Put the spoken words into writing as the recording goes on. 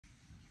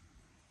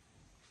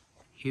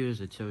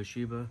Here's a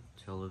Toshiba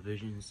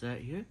television set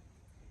here.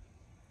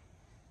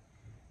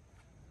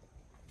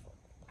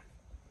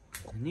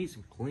 It needs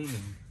some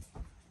cleaning.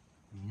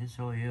 This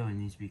whole area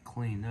needs to be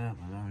cleaned up,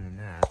 but other than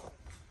that,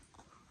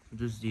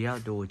 this is the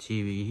outdoor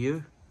TV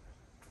here.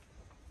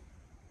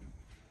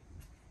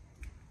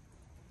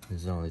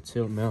 This is on the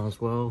tilt mount as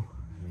well.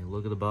 I mean,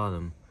 look at the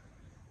bottom.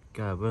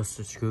 Got a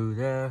rusted screw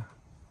there.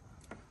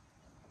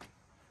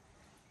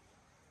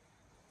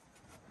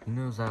 Who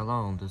knows how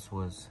long this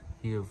was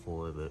here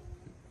for, but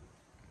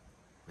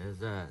there's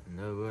that.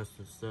 No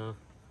rusted stuff.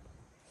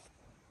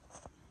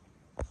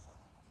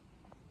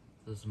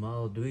 This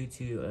model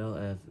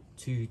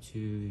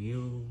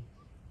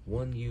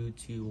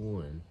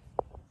 32LF221U21.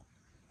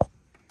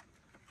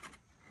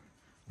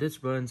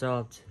 This runs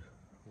out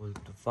with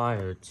the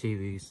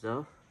Firetv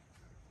stuff.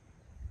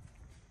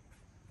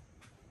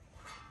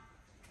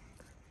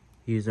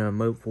 Here's a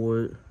remote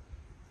for it.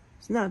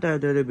 It's not that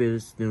dirty, but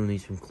it still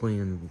needs some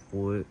cleaning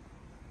for it.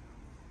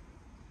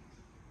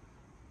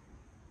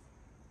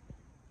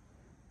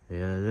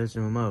 Yeah, there's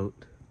the remote.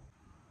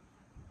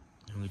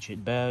 And we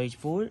check batteries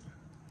for it.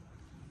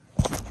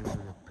 I'm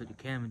gonna put the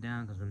camera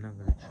down because I'm not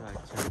gonna try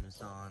to turn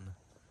this on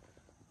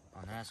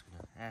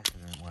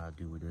accident while I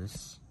do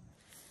this.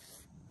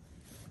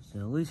 So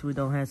at least we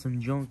don't have some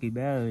junky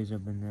batteries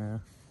up in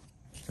there.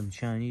 Some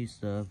Chinese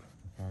stuff.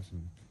 Has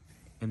some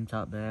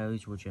M-top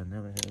batteries, which I've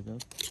never heard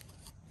of.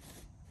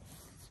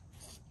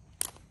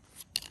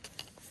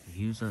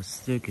 Use a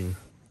sticker.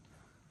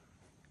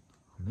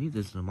 I think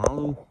this is the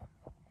model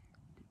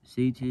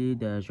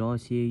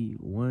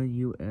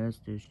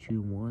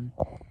C2-RC1US-21.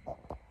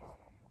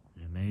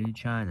 Made in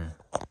China.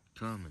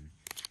 Coming.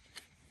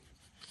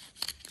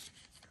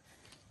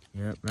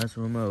 Yep, that's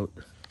the remote.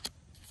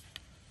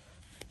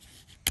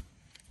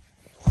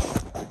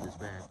 Put this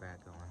bag back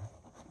on.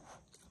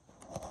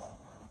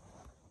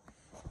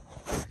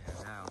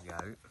 Yeah, now I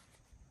got it.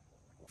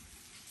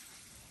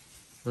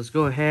 Let's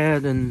go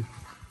ahead and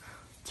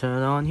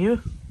turn it on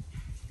here.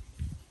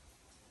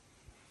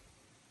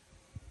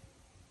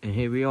 And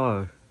here we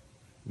are.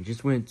 We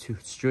just went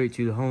straight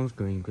to the home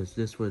screen because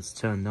this was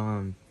turned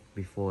on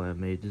before I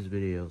made this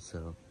video,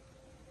 so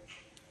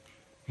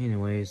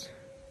anyways,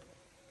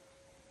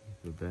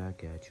 we're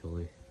back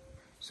actually.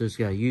 So it's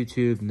got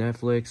YouTube,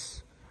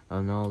 Netflix,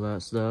 and all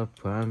that stuff,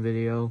 Prime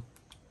Video.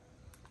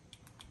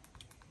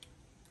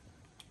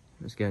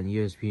 It's got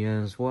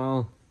ESPN as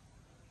well.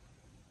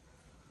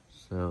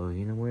 So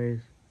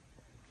anyways,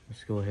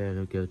 let's go ahead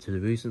and go to the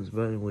recents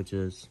button, which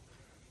is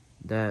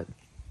that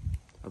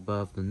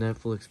above the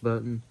Netflix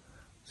button.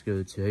 Let's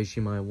go to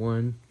HDMI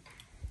 1.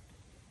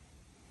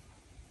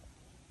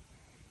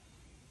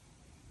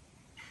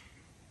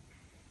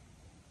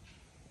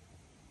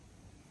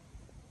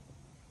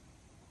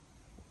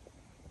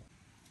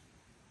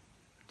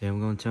 Then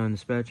we're going to turn the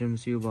Spectrum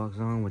receiver box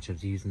on, which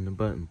is using the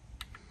button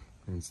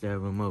instead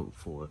of remote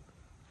for it.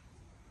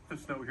 The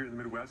snow here in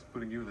the Midwest,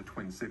 putting you in the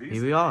Twin Cities.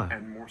 Here we are.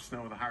 And more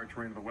snow in the higher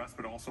terrain of the West,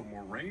 but also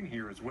more rain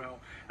here as well.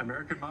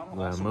 American model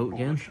also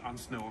bullish on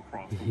snow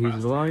across the Here's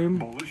West. The volume.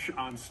 Bullish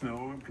on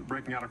snow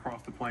breaking out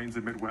across the plains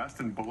and Midwest,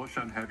 and bullish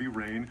on heavy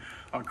rain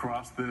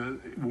across the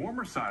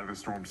warmer side of the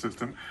storm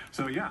system.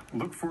 So yeah,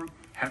 look for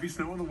heavy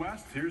snow in the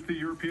West. Here's the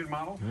European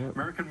model. Yep.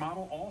 American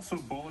model also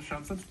bullish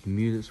on some.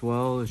 Mute as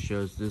well. It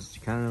shows this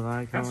kind of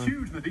icon. That's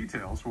huge in the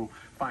details. We'll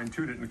fine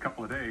tune it in a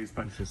couple of days,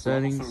 but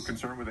we're also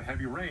concerned with the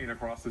heavy rain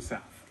across the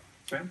South.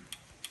 Sam?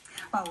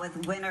 Well,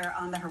 with winter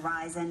on the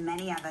horizon,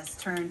 many of us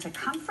turn to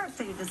comfort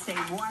food to stay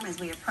warm as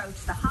we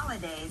approach the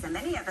holidays, and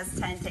many of us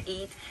tend to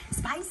eat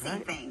spicy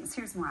things.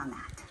 Here's more on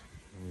that.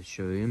 Let's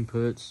show you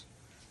inputs.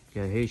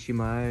 You got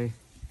HDMI,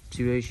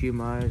 2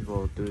 HDMIs,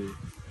 well, three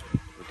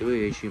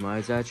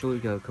HDMIs actually.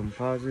 Got a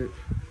composite.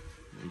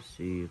 Let's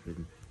see if it.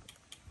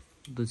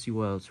 Let's see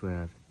what else we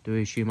have.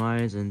 3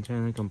 HDMIs,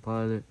 antenna,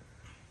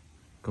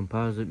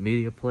 composite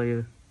media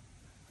player.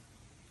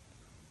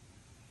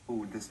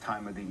 This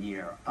time of the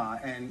year,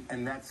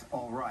 and that's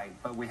all right,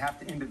 but we have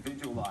to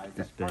individualize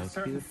that. There are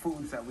certain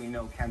foods that we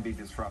know can be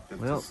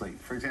disruptive to sleep.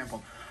 For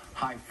example,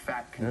 high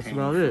fat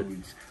containing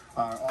foods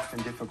are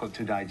often difficult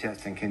to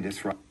digest and can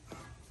disrupt